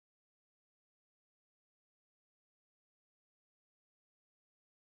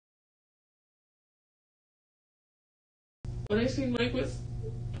when I seen Mike with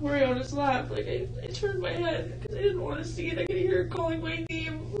Tori on his lap, like, I turned my head because I didn't want to see it. I could hear her calling my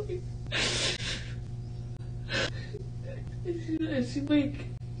name. Like, I seen Mike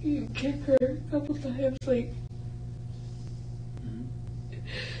kick her a couple times, like,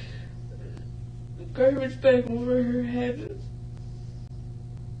 the garbage bag over her head.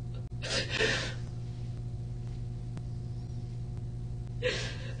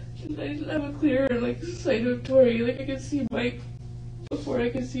 And I didn't have a clear, like, sight of Tori. Like, I could see Mike before I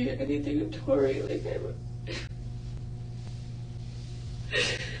could see anything of Tori. Like,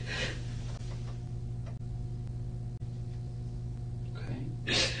 Okay.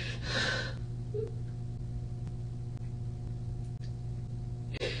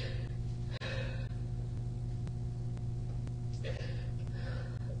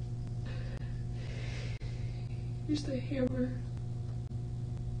 Here's the hammer.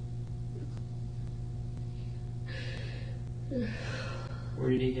 Where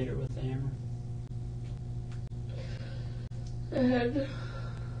did he hit her with the hammer? I had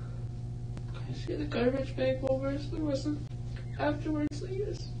Okay. see the garbage bag over, so there wasn't afterwards. Like, he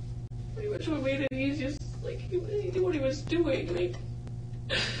was pretty much what made it easiest. Like, he knew what he was doing. Like,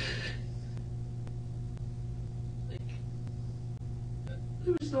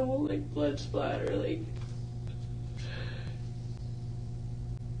 there was no like blood splatter. Like,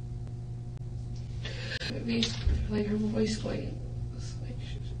 maybe like her voice going, like,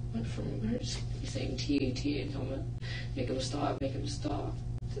 she went from her saying T and coming, make him stop,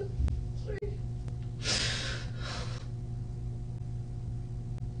 to, sorry.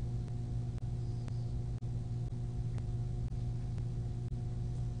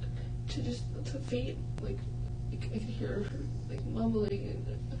 To faint, like I could hear her like mumbling, and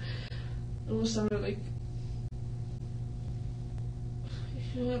it almost sounded like,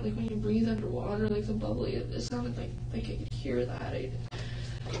 you know, like when you breathe underwater, like the bubbly. It sounded like I could hear that. And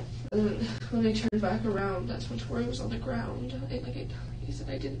then when I turned back around, that's when Tori was on the ground. He said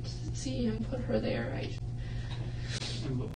I didn't see him put her there. And